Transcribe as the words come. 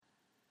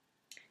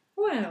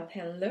Well,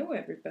 hello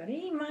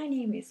everybody. My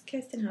name is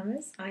Kirsten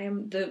Hammers. I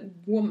am the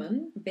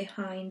woman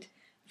behind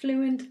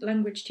Fluent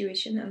Language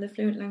Tuition and the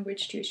Fluent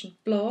Language Tuition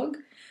blog,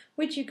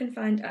 which you can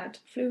find at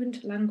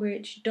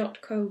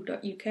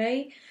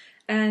fluentlanguage.co.uk.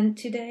 And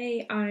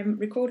today I'm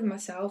recording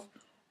myself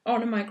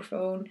on a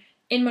microphone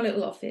in my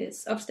little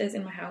office upstairs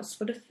in my house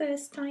for the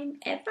first time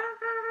ever.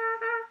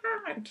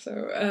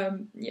 So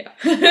yeah,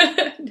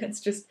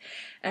 let's just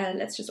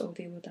all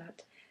deal with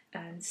that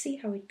and see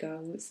how it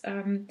goes.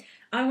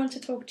 I want to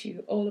talk to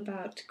you all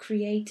about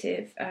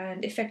creative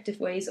and effective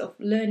ways of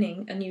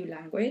learning a new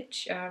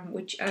language,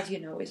 which, as you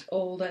know, is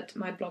all that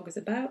my blog is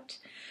about.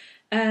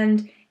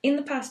 And in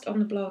the past on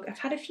the blog, I've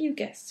had a few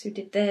guests who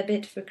did their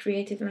bit for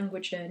creative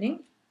language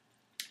learning.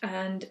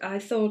 And I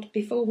thought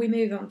before we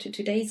move on to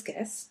today's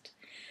guest,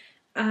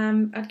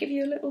 I'd give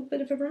you a little bit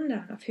of a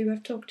rundown of who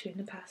I've talked to in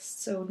the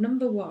past. So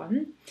number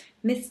one,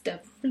 Mr.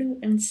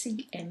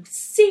 Fluency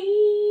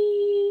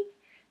MC,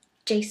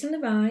 Jason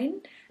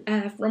Levine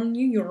from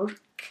New York.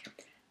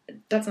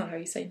 That's not how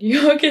you say New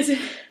York, is it?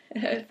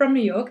 From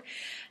New York,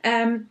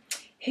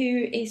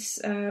 who is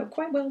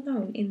quite well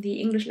known in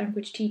the English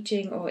language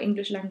teaching or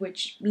English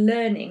language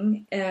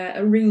learning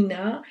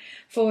arena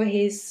for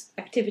his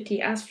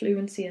activity as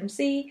Fluency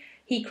MC.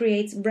 He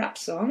creates rap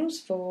songs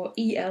for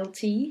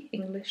ELT,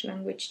 English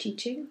language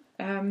teaching,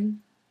 and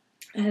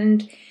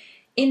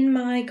in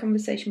my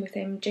conversation with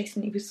him,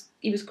 Jason, he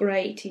was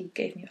great. He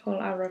gave me a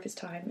whole hour of his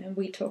time, and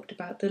we talked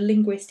about the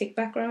linguistic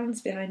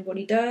backgrounds behind what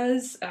he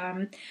does,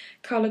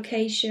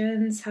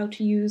 collocations, how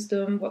to use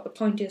them, what the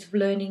point is of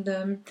learning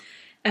them,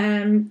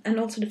 and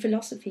also the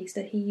philosophies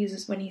that he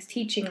uses when he's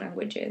teaching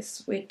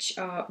languages, which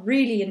are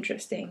really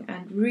interesting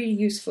and really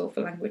useful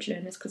for language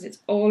learners because it's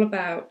all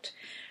about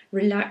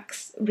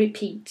relax,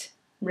 repeat,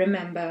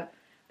 remember.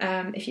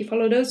 If you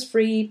follow those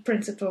three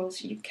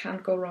principles, you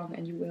can't go wrong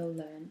and you will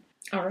learn.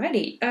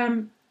 Alrighty,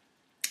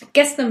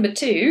 guest number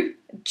two,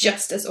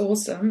 just as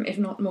awesome, if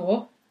not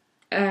more,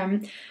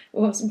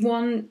 was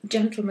one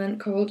gentleman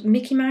called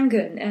Mickey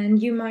Mangan,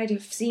 and you might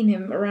have seen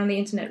him around the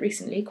internet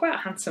recently. Quite a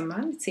handsome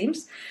man, it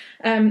seems.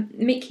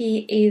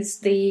 Mickey is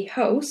the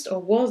host,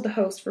 or was the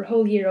host for a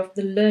whole year of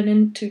the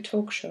Lernen to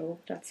Talk show.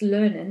 That's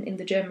Lernen in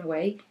the German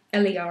way,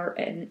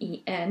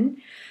 Lernen.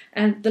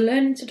 And the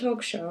Lernen to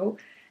Talk show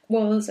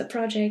was a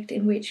project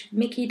in which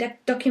Mickey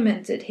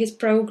documented his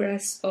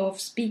progress of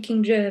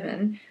speaking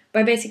German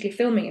by basically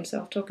filming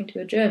himself talking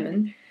to a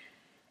German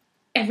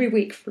every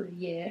week for a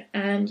year.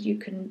 And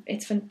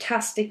it's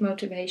fantastic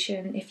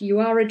motivation. If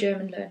you are a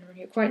German learner and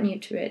you're quite new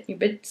to it,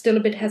 you're still a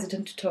bit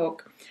hesitant to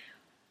talk,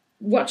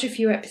 watch a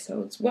few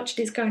episodes, watch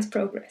this guy's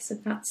progress,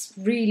 and that's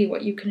really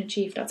what you can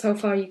achieve. That's how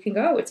far you can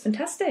go. It's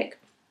fantastic.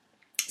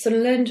 So the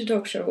Learn to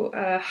Talk show,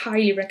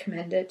 highly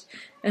recommended.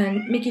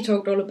 And Mickey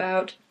talked all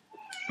about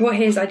what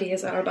his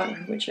ideas are about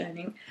language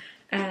learning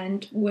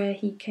and where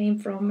he came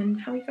from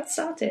and how he got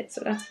started.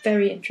 So that's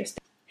very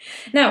interesting.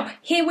 Now,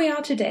 here we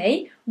are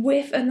today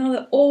with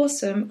another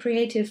awesome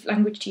creative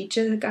language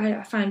teacher, a guy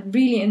I find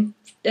really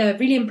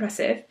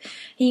impressive.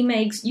 He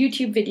makes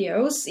YouTube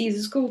videos. He's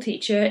a school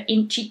teacher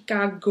in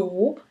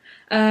Chicago.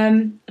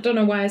 I don't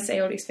know why I say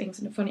all these things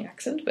in a funny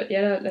accent, but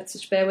yeah, let's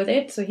just bear with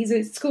it. So he's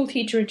a school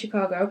teacher in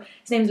Chicago.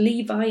 His name's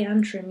Levi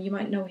Antrim. You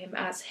might know him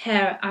as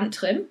Herr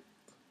Antrim.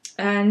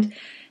 And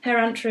Herr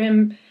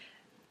Antrim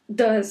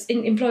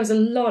employs a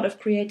lot of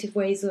creative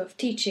ways of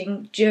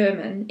teaching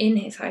German in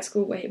his high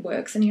school way it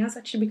works, and he has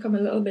actually become a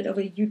little bit of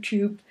a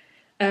YouTube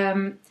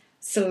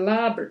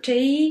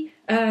celebrity.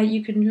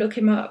 You can look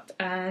him up,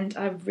 and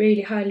I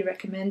really highly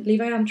recommend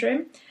Levi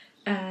Antrim.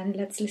 And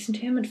let's listen to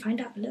him and find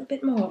out a little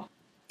bit more.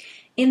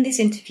 In this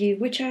interview,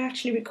 which I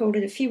actually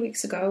recorded a few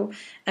weeks ago,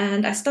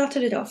 and I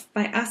started it off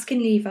by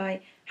asking Levi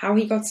how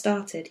he got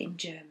started in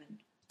German.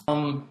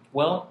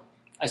 Well,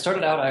 I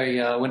started out,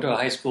 I went to a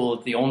high school,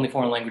 the only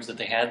foreign language that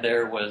they had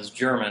there was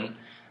German,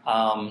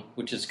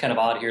 which is kind of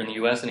odd here in the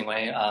U.S.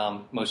 anyway.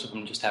 Most of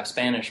them just have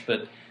Spanish,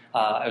 but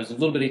I was a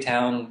little bitty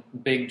town,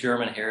 big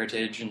German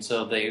heritage, and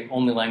so the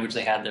only language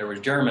they had there was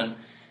German.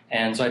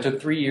 And so I took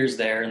 3 years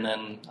there, and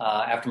then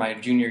after my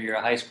junior year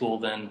of high school,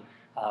 then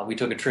we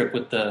took a trip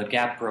with the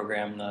GAP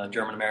program, the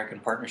German-American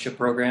Partnership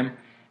Program,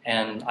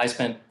 and I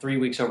spent 3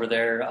 weeks over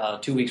there,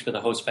 2 weeks with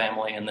a host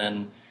family, and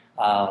then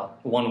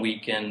 1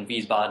 week in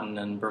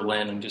Wiesbaden and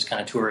Berlin and just kind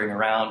of touring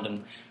around,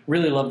 and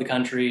really loved the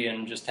country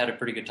and just had a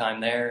pretty good time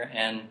there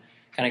and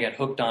kind of got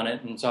hooked on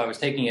it. And so I was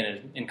taking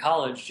it in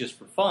college just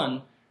for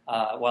fun.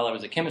 While I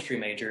was a chemistry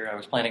major, I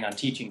was planning on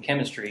teaching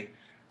chemistry,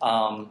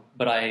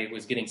 but I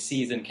was getting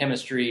C's in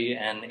chemistry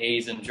and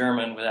A's in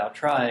German without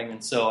trying,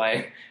 and so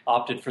I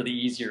opted for the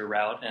easier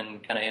route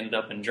and kind of ended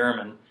up in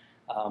German.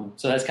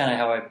 So that's kind of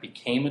how I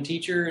became a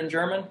teacher in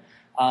German.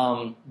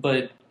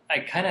 But I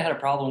kind of had a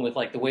problem with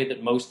like the way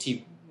that most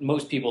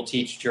people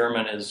teach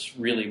German is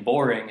really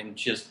boring and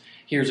just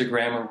here's a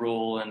grammar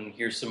rule and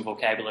here's some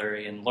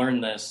vocabulary and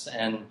learn this,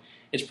 and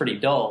it's pretty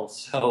dull.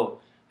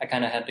 So I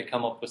kind of had to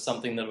come up with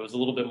something that was a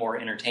little bit more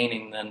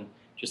entertaining than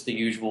just the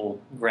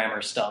usual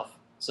grammar stuff.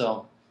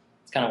 So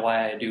it's kind of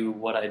why I do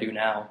what I do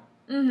now.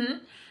 Mm-hmm.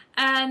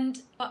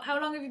 And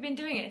how long have you been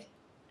doing it?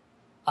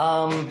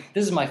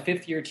 This is my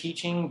 5th year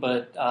teaching,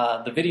 but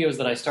the videos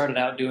that I started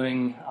out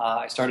doing,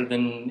 I started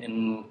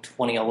in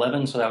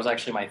 2011, so that was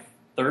actually my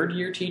 3rd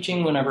year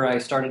teaching whenever I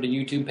started a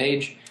YouTube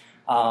page.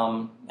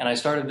 And I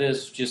started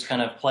this just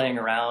kind of playing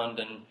around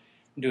and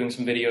doing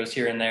some videos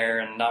here and there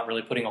and not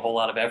really putting a whole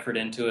lot of effort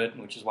into it,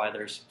 which is why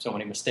there's so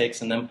many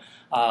mistakes in them,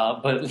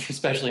 but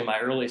especially my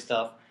early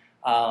stuff.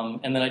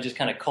 And then I just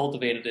kind of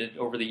cultivated it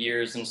over the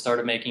years and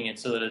started making it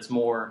so that it's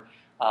more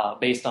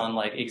based on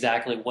like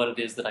exactly what it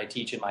is that I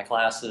teach in my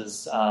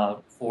classes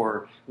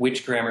for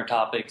which grammar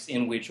topics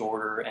in which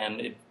order, and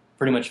it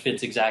pretty much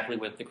fits exactly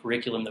with the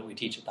curriculum that we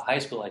teach at the high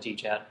school I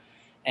teach at,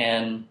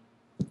 and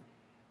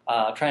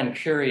try and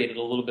curate it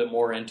a little bit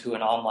more into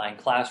an online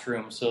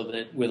classroom so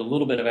that with a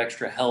little bit of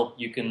extra help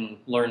you can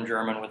learn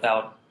German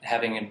without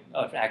having an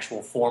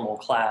actual formal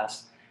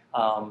class.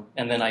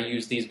 And then I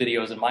use these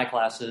videos in my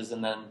classes,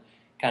 and then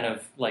kind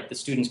of like the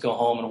students go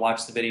home and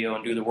watch the video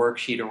and do the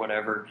worksheet or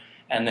whatever,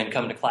 and then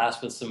come to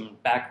class with some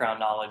background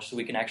knowledge so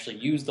we can actually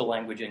use the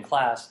language in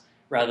class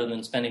rather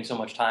than spending so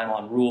much time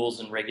on rules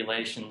and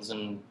regulations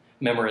and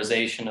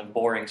memorization of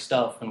boring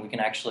stuff, and we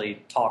can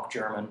actually talk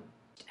German.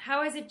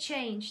 How has it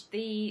changed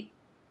the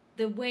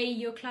way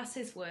your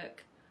classes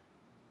work?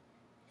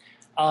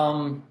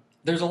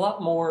 There's a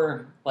lot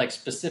more like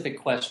specific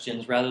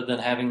questions rather than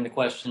having the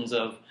questions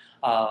of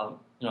how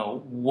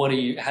do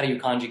you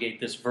conjugate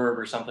this verb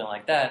or something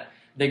like that.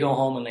 They go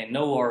home and they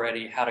know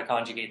already how to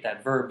conjugate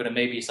that verb, but it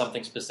may be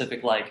something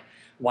specific like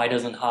why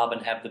doesn't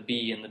haben have the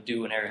be in the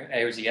do and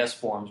er's es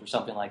forms or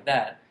something like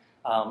that.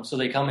 So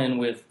they come in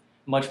with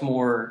much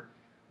more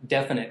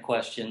definite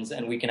questions,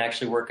 and we can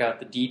actually work out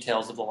the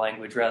details of the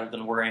language rather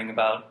than worrying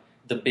about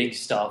the big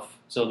stuff.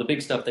 So the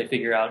big stuff they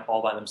figure out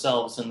all by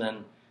themselves, and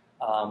then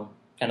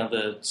kind of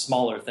the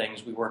smaller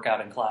things we work out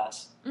in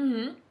class.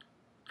 Mm-hmm.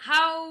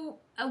 How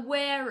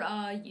aware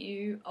are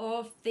you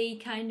of the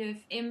kind of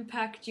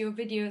impact your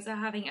videos are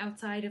having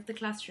outside of the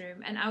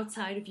classroom and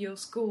outside of your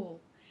school?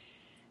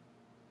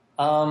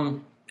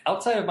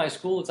 Outside of my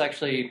school, it's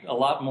actually a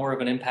lot more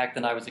of an impact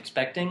than I was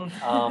expecting.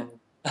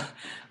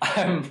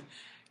 I'm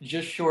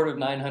just short of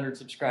 900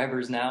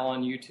 subscribers now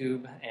on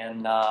YouTube,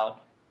 and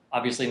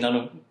obviously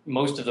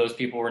most of those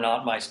people were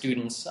not my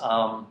students.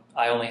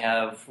 I only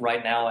have,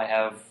 right now, I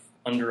have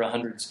under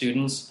 100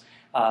 students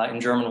in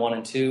German 1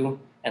 and 2,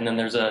 and then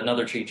there's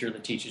another teacher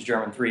that teaches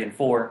German 3 and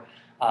 4.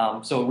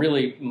 So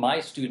really,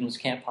 my students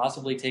can't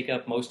possibly take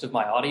up most of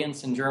my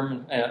audience in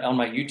German on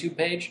my YouTube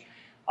page.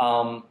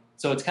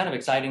 So it's kind of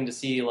exciting to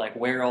see like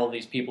where all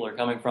these people are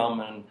coming from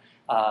and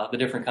the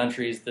different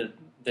countries that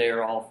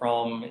they're all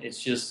from.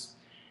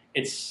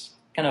 It's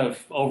kind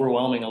of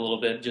overwhelming a little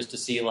bit just to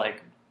see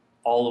like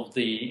all of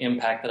the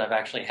impact that I've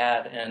actually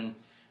had. And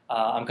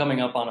I'm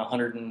coming up on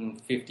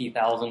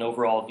 150,000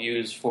 overall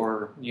views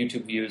for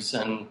YouTube views,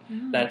 and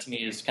that to me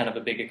is kind of a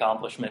big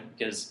accomplishment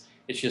because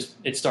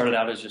it started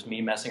out as just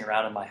me messing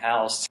around in my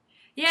house.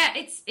 Yeah,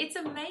 it's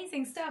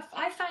amazing stuff.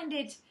 I find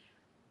it,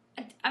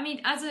 I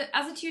mean, as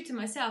a tutor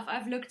myself,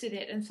 I've looked at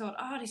it and thought,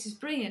 oh, this is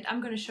brilliant. I'm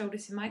going to show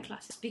this in my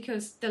classes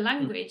because the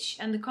language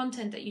and the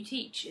content that you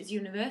teach is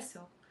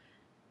universal.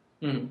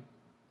 Mm-hmm.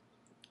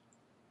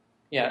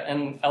 Yeah,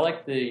 and I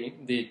like the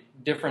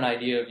different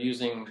idea of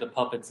using the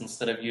puppets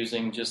instead of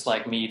using just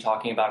like me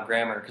talking about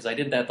grammar, because I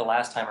did that the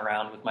last time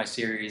around with my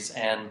series,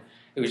 and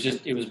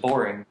it was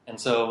boring. And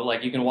so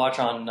like you can watch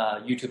on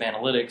YouTube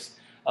Analytics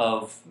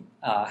of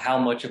how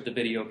much of the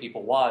video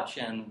people watch,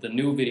 and the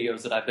new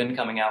videos that I've been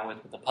coming out with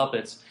the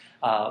puppets,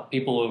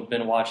 people have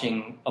been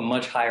watching a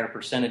much higher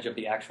percentage of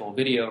the actual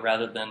video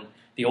rather than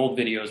the old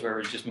videos where it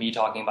was just me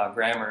talking about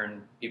grammar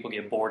and people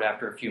get bored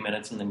after a few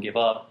minutes and then give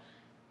up.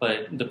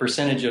 But the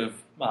percentage of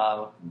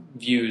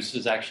views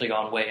has actually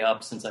gone way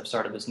up since I've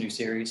started this new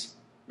series.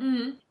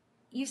 Mm-hmm.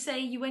 You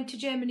say you went to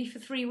Germany for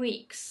 3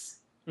 weeks,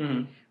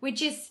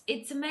 which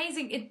it's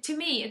amazing. To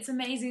me, it's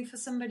amazing for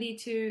somebody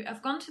to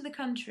have gone to the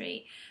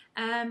country.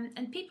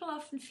 And people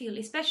often feel,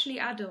 especially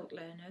adult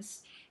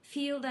learners,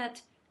 feel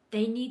that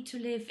they need to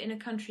live in a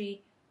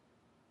country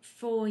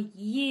for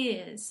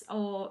years,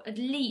 or at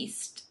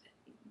least,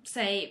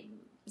 say,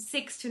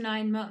 6 to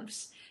 9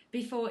 months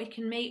before it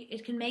can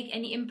make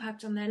any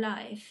impact on their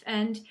life.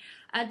 And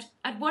at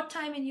what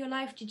time in your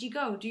life did you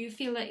go? Do you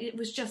feel like it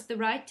was just the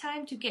right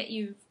time to get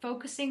you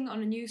focusing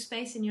on a new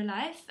space in your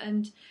life?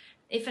 And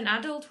if an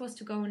adult was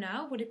to go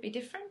now, would it be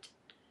different?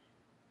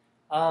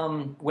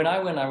 When I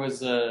went,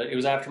 it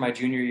was after my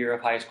junior year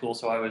of high school,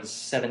 so I was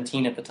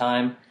 17 at the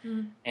time,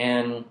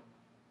 and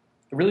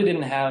I really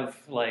didn't have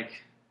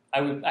like.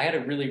 I had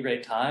a really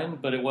great time,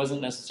 but it wasn't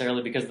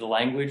necessarily because of the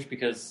language,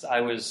 because I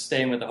was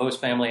staying with the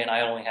host family and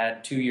I only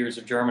had 2 years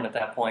of German at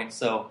that point,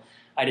 so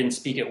I didn't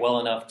speak it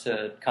well enough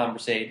to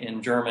conversate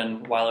in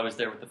German while I was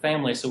there with the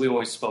family, so we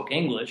always spoke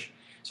English.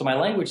 So my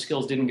language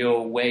skills didn't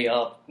go way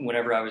up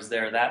whenever I was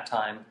there that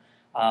time.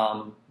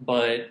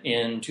 But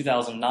in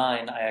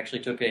 2009, I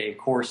actually took a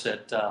course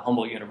at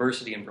Humboldt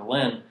University in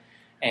Berlin,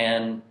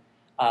 and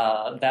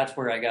that's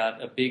where I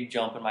got a big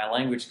jump in my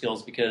language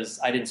skills because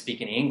I didn't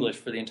speak any English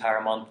for the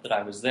entire month that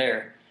I was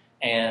there.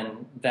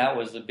 and that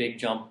was a big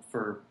jump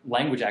for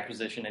language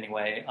acquisition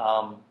anyway.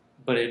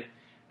 But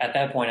at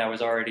that point, I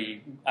had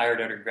already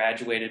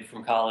graduated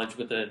from college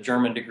with a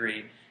German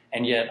degree,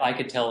 and yet I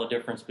could tell the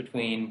difference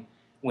between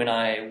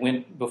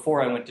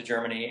before I went to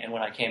Germany and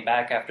when I came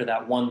back after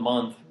that 1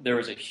 month. There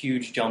was a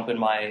huge jump in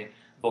my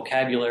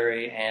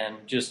vocabulary and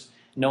just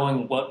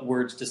knowing what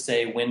words to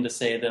say, when to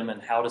say them,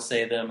 and how to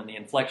say them, and the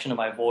inflection of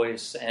my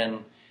voice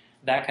and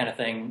that kind of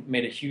thing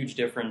made a huge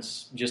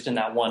difference just in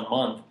that 1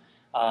 month.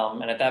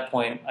 And at that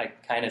point, I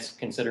kind of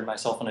considered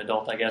myself an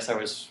adult. I guess I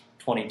was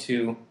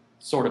 22,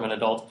 sort of an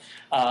adult.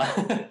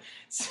 But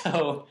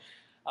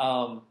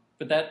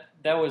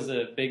that was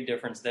a big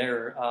difference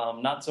there.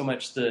 Not so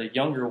much the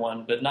younger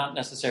one, but not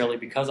necessarily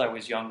because I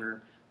was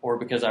younger or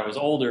because I was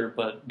older,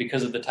 but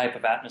because of the type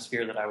of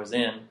atmosphere that I was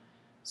in.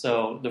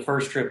 So the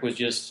first trip was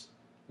just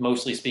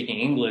mostly speaking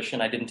English,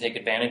 and I didn't take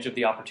advantage of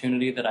the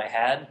opportunity that I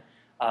had.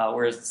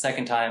 Whereas the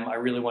second time, I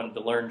really wanted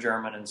to learn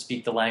German and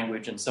speak the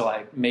language, and so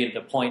I made it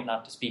a point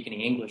not to speak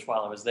any English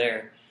while I was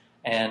there.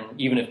 And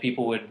even if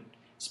people would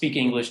speak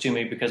English to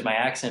me because my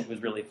accent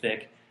was really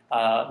thick,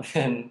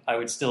 then I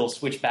would still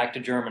switch back to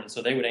German.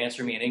 So they would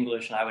answer me in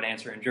English and I would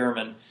answer in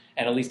German.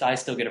 And at least I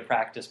still get to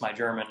practice my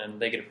German and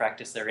they get to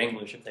practice their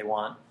English if they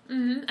want.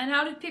 Mm-hmm. And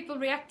how did people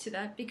react to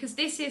that? Because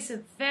this is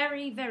a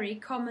very, very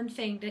common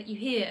thing that you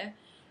hear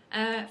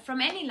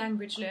from any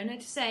language learner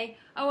to say,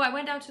 oh, I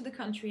went out to the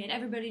country and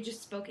everybody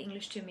just spoke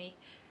English to me.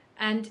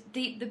 And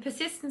the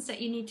persistence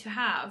that you need to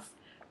have,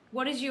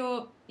 what is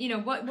your,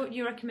 what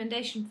your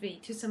recommendation be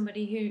to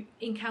somebody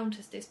who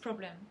encounters this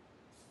problem?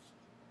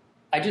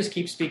 I just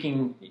keep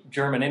speaking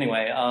German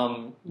anyway.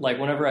 Like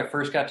whenever I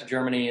first got to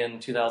Germany in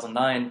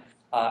 2009,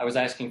 I was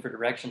asking for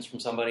directions from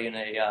somebody in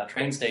a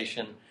train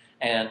station,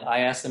 and I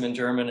asked them in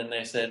German, and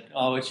they said,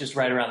 "Oh, it's just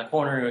right around the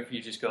corner if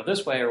you just go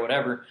this way or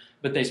whatever."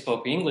 But they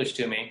spoke English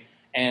to me,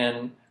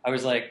 and I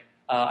was like,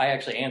 I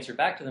actually answered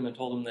back to them and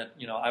told them that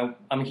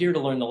I'm here to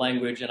learn the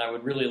language, and I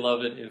would really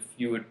love it if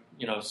you would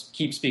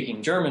keep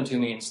speaking German to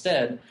me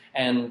instead.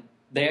 And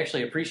they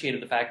actually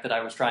appreciated the fact that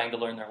I was trying to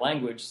learn their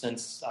language,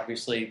 since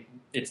obviously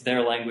it's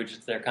their language,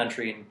 it's their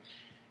country, and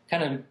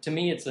kind of, to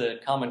me, it's a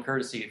common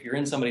courtesy if you're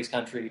in somebody's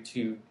country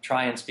to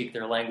try and speak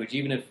their language,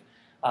 even if,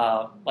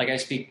 like I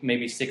speak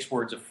maybe 6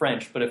 words of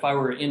French, but if I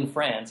were in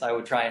France, I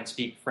would try and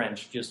speak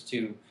French just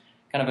to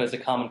kind of as a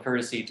common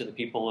courtesy to the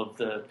people of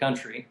the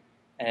country.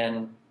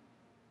 And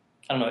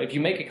I don't know, if you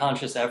make a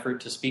conscious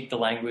effort to speak the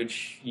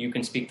language, you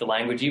can speak the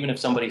language, even if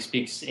somebody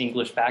speaks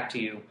English back to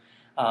you.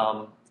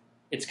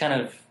 It's kind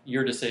of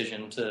your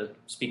decision to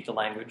speak the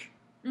language.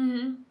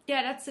 Mm-hmm.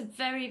 Yeah, that's a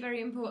very, very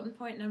important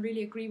point, and I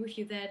really agree with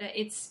you there, that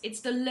it's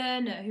the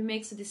learner who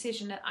makes the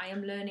decision that I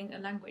am learning a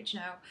language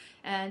now,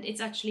 and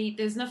it's actually,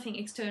 there's nothing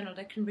external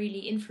that can really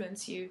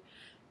influence you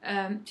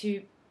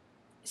to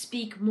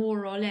speak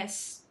more or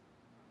less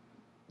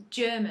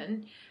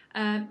German.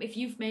 If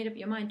you've made up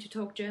your mind to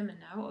talk German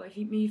now, or if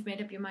you've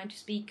made up your mind to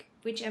speak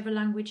whichever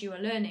language you are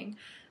learning,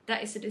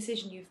 that is the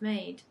decision you've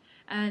made.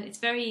 And it's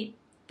very,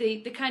 the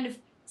kind of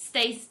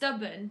stay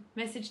stubborn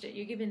message that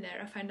you're giving there,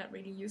 I find that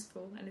really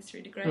useful, and it's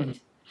really great. Mm-hmm.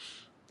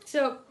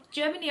 So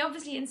Germany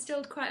obviously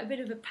instilled quite a bit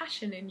of a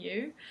passion in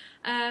you.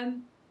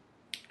 And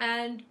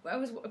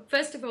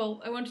first of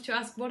all, I wanted to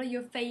ask, what are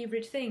your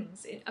favourite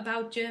things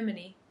about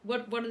Germany?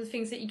 What are the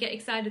things that you get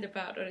excited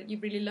about or that you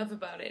really love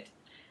about it?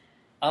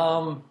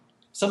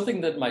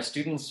 Something that my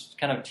students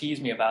kind of tease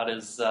me about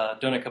is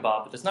doner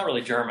kebab, but it's not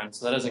really German,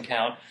 so that doesn't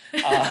count.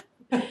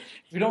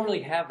 We don't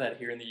really have that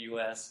here in the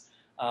U.S.,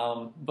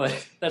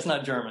 but that's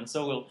not German,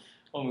 so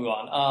we'll move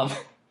on.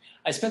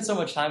 I spent so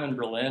much time in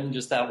Berlin,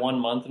 just that 1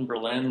 month in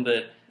Berlin,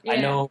 that I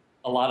know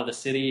a lot of the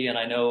city, and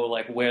I know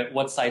like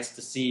what sites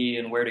to see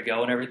and where to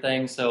go and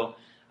everything. So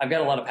I've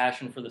got a lot of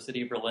passion for the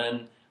city of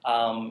Berlin,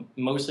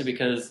 mostly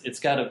because it's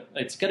got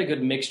a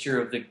good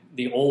mixture of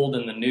the old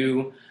and the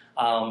new,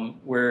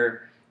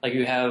 where like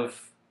you have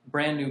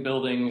brand new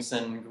buildings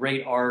and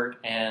great art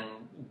and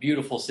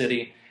beautiful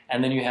city.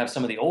 And then you have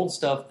some of the old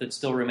stuff that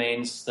still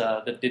remains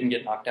that didn't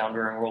get knocked down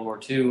during World War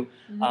II.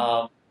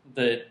 Mm-hmm.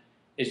 That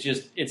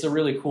it's a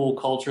really cool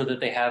culture that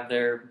they have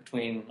there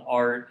between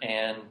art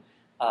and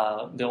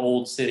the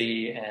old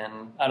city.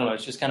 And I don't know,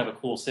 it's just kind of a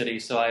cool city.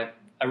 So I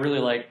really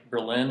like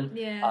Berlin.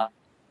 Yeah.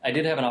 I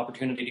did have an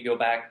opportunity to go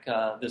back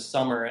this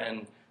summer,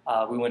 and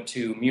we went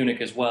to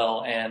Munich as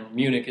well. And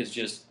Munich is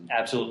just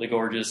absolutely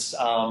gorgeous.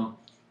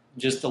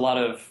 Just a lot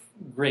of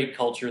great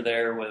culture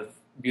there with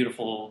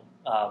beautiful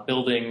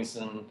buildings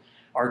and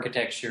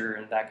architecture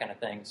and that kind of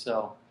thing.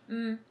 So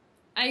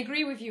I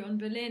agree with you on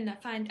Berlin. I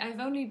find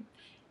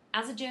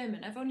as a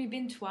German, I've only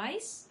been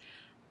twice,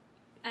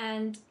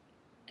 and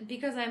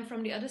because I'm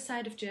from the other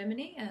side of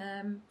Germany,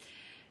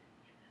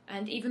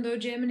 and even though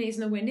Germany is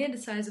nowhere near the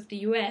size of the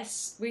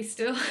US, we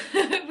still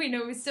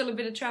it's still a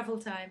bit of travel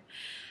time,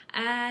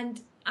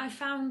 and I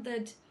found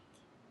that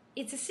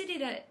it's a city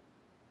that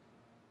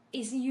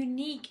is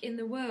unique in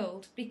the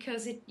world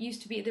because it used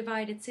to be a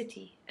divided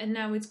city and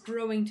now it's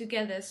growing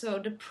together. So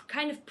the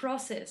kind of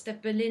process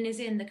that Berlin is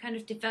in, the kind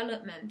of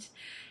development,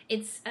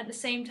 it's at the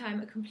same time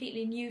a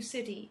completely new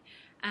city.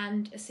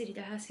 and a city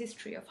that has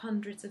history of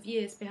hundreds of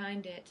years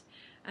behind it.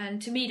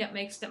 And to me, that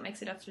makes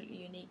it absolutely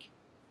unique.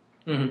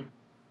 Mm-hmm.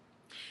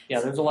 Yeah,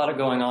 there's a lot of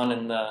going on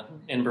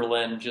in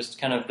Berlin. Just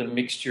kind of the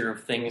mixture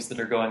of things that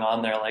are going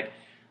on there. Like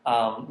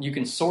you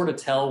can sort of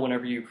tell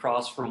whenever you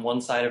cross from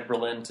one side of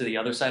Berlin to the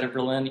other side of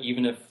Berlin,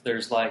 even if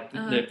there's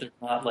if there's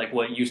not like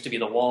what used to be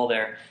the wall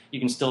there, you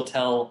can still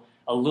tell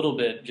a little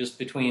bit just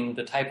between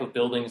the type of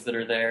buildings that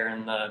are there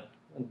and a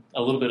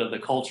little bit of the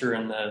culture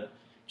and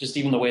just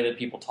even the way that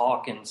people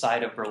talk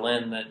inside of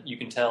Berlin, that you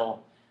can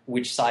tell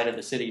which side of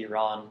the city you're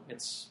on.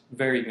 It's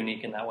very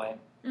unique in that way.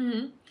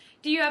 Mm-hmm.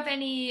 Do you have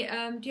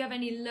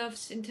any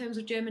loves in terms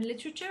of German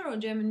literature or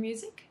German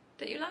music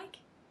that you like?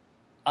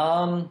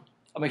 I'm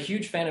a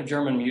huge fan of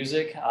German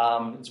music.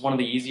 It's one of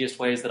the easiest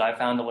ways that I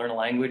found to learn a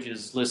language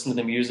is listen to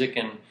the music.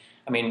 And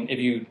I mean, if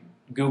you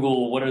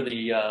Google what are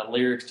the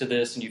lyrics to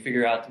this, and you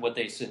figure out what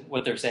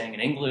they're saying in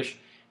English,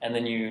 and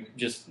then you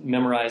just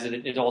memorize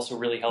it. It also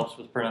really helps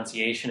with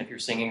pronunciation if you're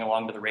singing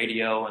along to the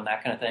radio and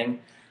that kind of thing.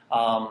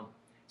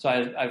 So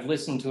I've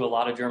listened to a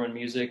lot of German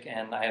music,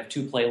 and I have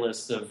 2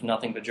 playlists of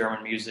nothing but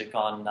German music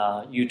on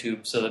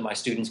YouTube so that my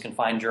students can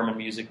find German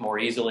music more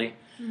easily.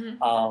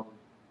 Mm-hmm.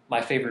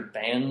 My favorite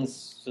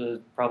bands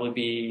would probably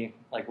be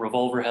like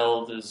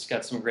Revolverheld has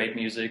got some great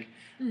music,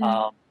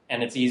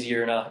 and it's easy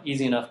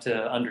enough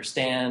to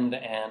understand,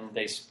 and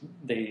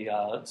they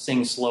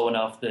sing slow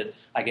enough that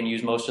I can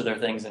use most of their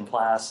things in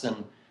class, and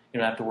you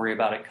don't have to worry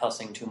about it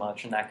cussing too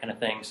much and that kind of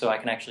thing. So I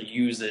can actually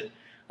use it.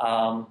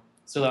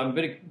 So I'm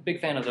a big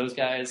fan of those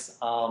guys.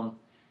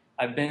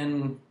 I've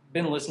been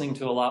listening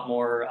to a lot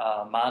more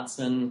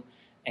Madsen,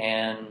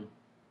 and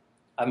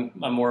I'm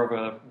more of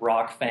a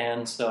rock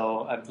fan,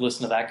 so I've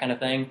listened to that kind of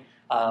thing.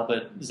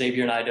 But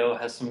Xavier Naidoo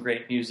has some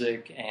great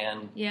music,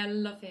 and yeah, I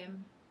love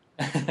him.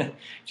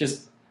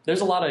 Just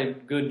there's a lot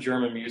of good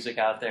German music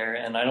out there,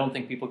 and I don't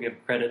think people give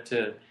credit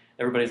to.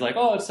 Everybody's like,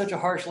 oh, it's such a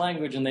harsh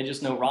language, and they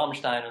just know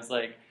Rammstein. It's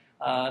like,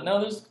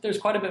 no, there's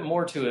quite a bit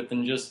more to it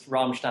than just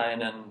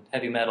Rammstein and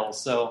heavy metal.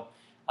 So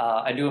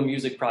I do a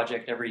music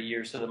project every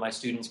year so that my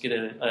students get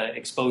a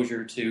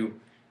exposure to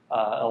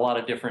a lot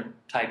of different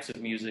types of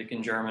music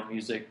and German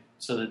music,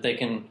 so that they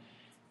can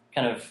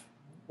kind of,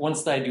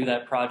 once I do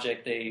that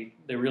project, they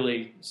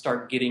really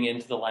start getting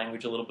into the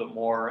language a little bit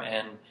more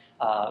and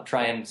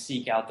try and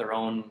seek out their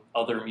own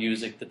other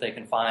music that they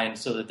can find,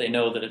 so that they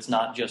know that it's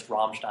not just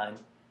Rammstein.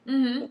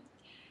 Mm-hmm.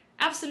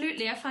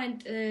 Absolutely. I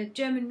find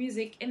German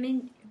music, I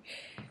mean,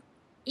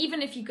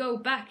 even if you go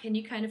back and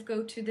you kind of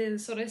go to the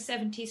sort of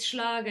 70s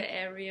Schlager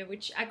area,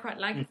 which I quite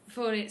like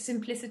for the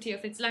simplicity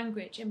of its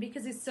language, and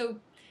because it's so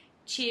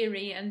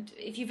cheery, and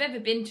if you've ever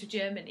been to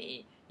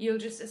Germany, you'll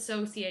just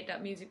associate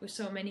that music with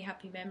so many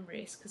happy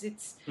memories, because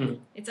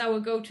it's our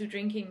go-to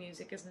drinking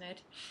music, isn't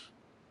it?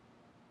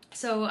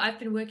 So I've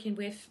been working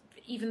with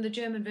even the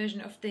German version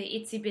of the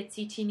Itsy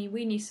Bitsy Teeny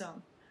Weeny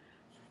song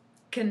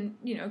can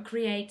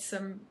create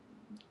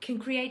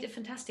a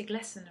fantastic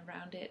lesson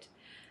around it.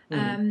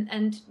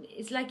 And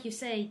it's like you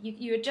say,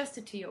 you adjust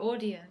it to your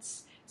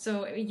audience.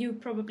 So you're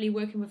probably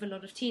working with a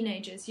lot of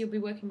teenagers. You'll be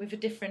working with a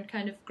different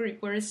kind of group.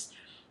 Whereas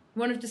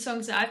one of the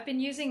songs that I've been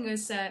using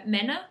is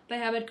Männer by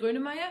Herbert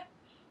Grönemeyer,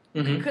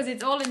 because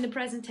it's all in the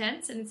present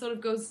tense and it sort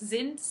of goes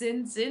sind,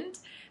 sind, sind.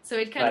 So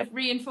it kind of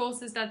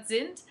reinforces that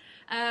sind.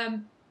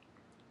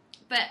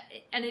 But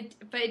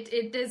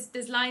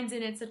there's lines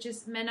in it such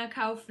as Männer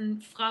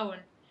kaufen Frauen.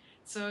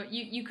 So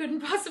you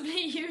couldn't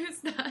possibly use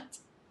that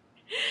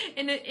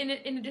in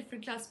a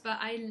different class. But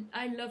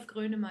I love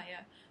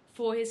Grönemeyer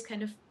for his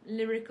kind of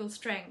lyrical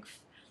strength.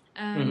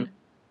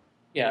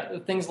 Yeah,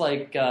 things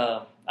like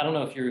I don't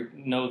know if you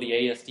know the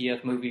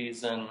ASDF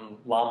movies and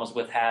Llamas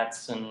with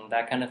Hats and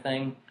that kind of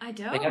thing. I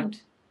don't. They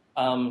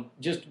have,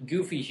 just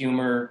goofy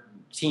humor.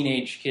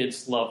 Teenage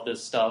kids love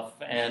this stuff,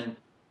 and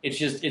it's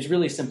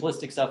really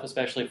simplistic stuff,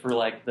 especially for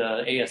like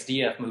the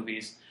ASDF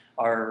movies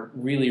are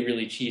really,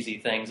 really cheesy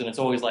things, and it's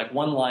always like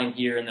one line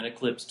here and then it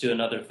clips to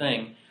another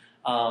thing.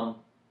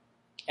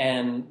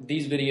 And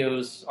these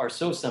videos are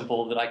so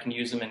simple that I can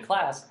use them in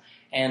class,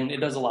 and it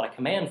does a lot of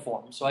command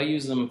form, so I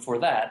use them for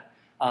that.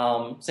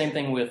 Same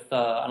thing with,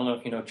 I don't know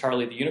if you know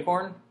Charlie the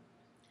Unicorn.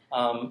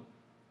 No?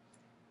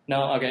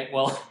 Okay,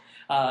 well,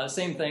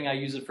 same thing, I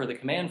use it for the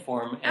command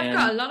form. I've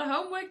got a lot of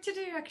homework to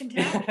do, I can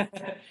tell.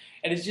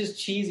 And it's just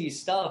cheesy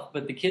stuff,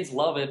 but the kids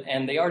love it,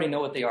 and they already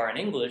know what they are in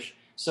English,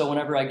 so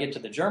whenever I get to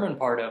the German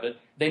part of it,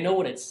 they know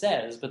what it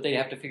says, but they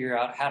have to figure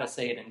out how to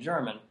say it in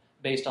German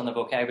based on the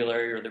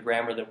vocabulary or the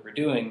grammar that we're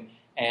doing,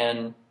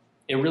 and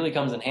it really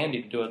comes in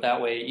handy to do it that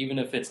way, even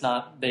if it's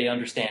not, they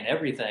understand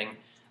everything.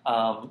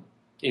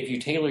 If you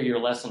tailor your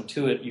lesson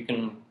to it, you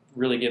can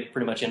really get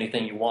pretty much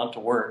anything you want to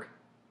work.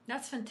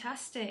 That's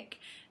fantastic.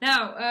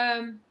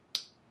 Now,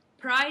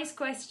 prize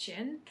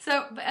question.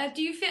 So,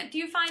 do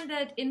you find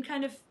that in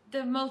kind of the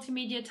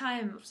multimedia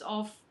times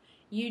of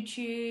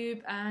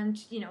YouTube and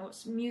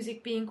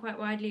music being quite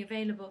widely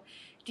available,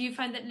 do you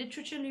find that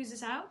literature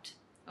loses out,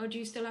 or do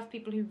you still have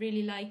people who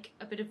really like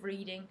a bit of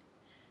reading?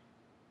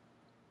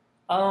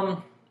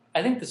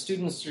 I think the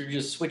students are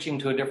just switching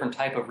to a different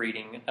type of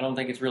reading. I don't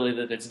think it's really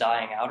that it's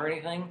dying out or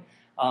anything,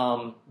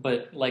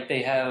 but like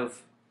they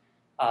have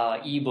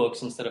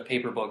e-books instead of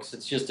paper books.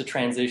 It's just a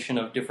transition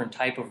of different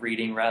type of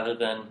reading rather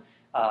than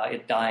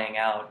it dying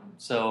out.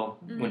 So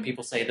when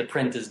people say the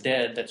print is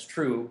dead, that's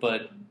true,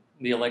 but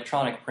the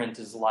electronic print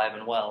is alive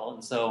and well.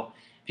 And so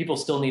people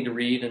still need to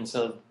read, and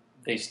so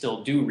they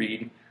still do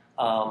read.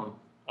 I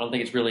don't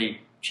think it's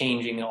really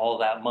changing all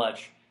that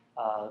much.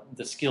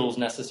 The skills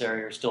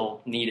necessary are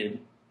still needed.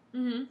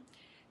 Mm-hmm.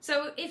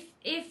 So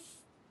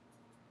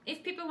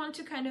if people want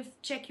to kind of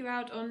check you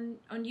out on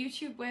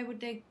YouTube, where would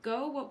they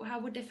go? How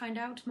would they find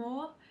out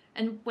more?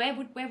 And where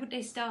would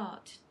they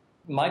start?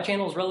 My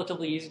channel is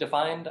relatively easy to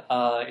find.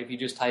 If you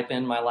just type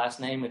in my last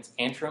name, it's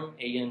Antrim,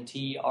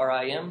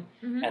 Antrim,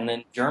 and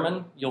then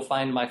German. You'll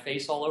find my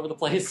face all over the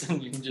place,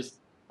 and you can just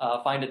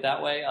find it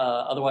that way.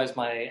 Otherwise,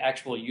 my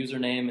actual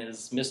username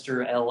is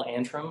Mr. L.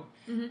 Antrim,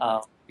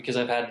 because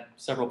I've had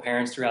several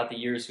parents throughout the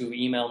years who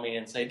email me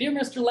and say, "Dear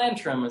Mr.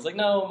 Lantrim." It's like,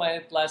 no,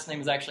 my last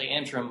name is actually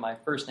Antrim. My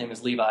first name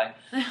is Levi.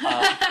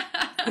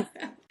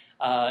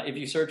 If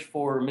you search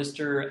for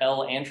Mr.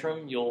 L.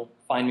 Antrim, you'll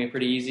find me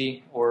pretty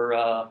easy.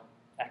 Or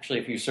actually,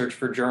 if you search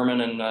for German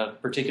and a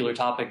particular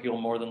topic,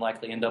 you'll more than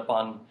likely end up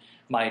on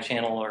my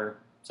channel or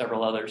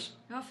several others.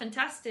 Oh,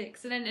 fantastic.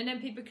 So then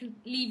people can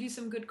leave you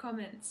some good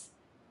comments.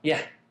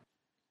 Yeah.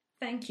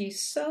 Thank you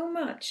so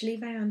much,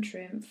 Levi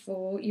Antrim,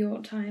 for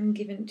your time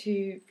given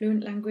to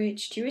Fluent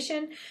Language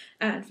Tuition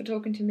and for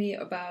talking to me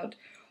about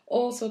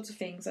all sorts of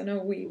things. I know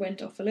we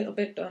went off a little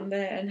bit on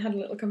there and had a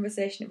little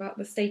conversation about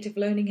the state of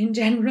learning in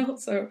general,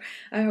 so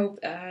I hope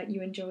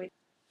you enjoyed.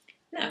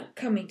 Now,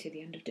 coming to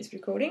the end of this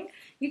recording,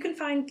 you can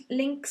find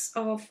links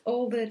of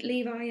all that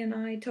Levi and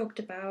I talked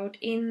about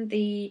in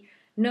the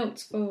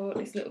notes for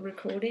this little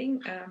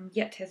recording,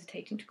 yet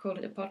hesitating to call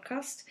it a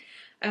podcast.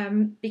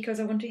 Because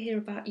I want to hear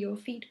about your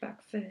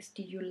feedback first.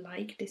 Do you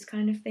like this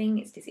kind of thing?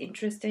 Is this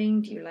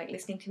interesting? Do you like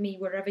listening to me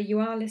wherever you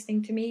are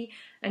listening to me?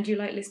 And do you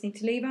like listening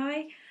to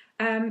Levi?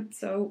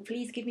 So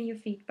please give me your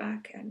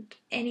feedback and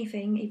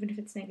anything, even if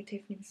it's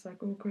negative. And it's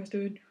like, oh,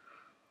 Kristen,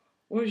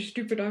 what is your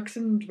stupid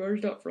accent?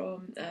 Where's that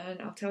from?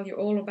 And I'll tell you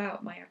all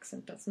about my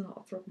accent. That's not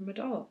a problem at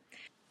all.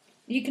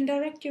 You can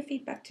direct your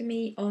feedback to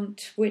me on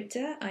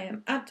Twitter. I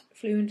am at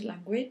Fluent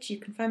Language. You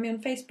can find me on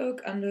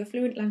Facebook under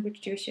Fluent Language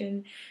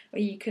Tuition, or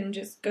you can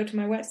just go to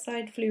my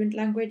website,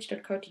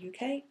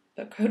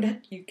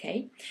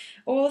 fluentlanguage.co.uk,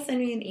 or send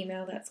me an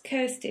email. That's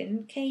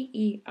Kerstin,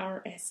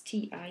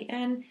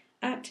 Kerstin,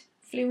 at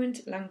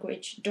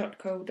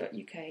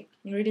fluentlanguage.co.uk.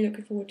 I'm really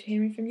looking forward to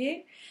hearing from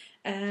you.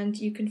 And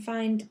you can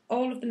find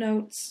all of the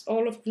notes,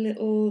 all of the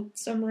little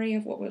summary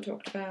of what we'll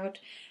talk about,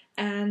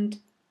 and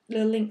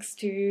the links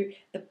to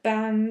the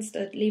bands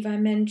that Levi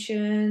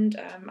mentioned.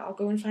 I'll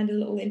go and find a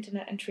little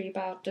internet entry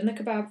about Doner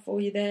Kebab for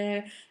you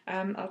there.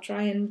 I'll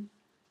try and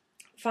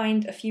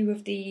find a few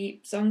of the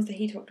songs that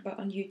he talked about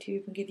on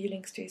YouTube and give you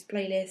links to his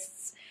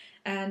playlists.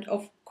 And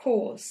of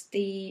course,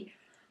 the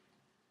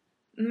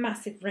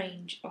massive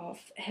range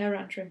of Herr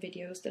Antrim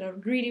videos that are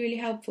really, really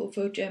helpful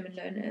for German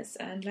learners.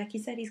 And like he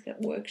said, he's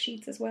got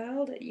worksheets as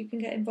well that you can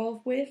get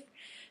involved with.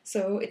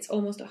 So it's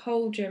almost a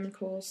whole German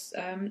course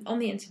on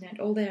the internet,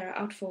 all there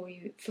out for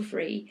you for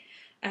free.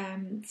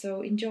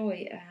 So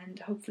enjoy, and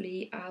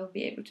hopefully I'll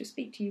be able to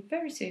speak to you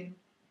very soon.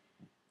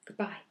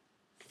 Goodbye.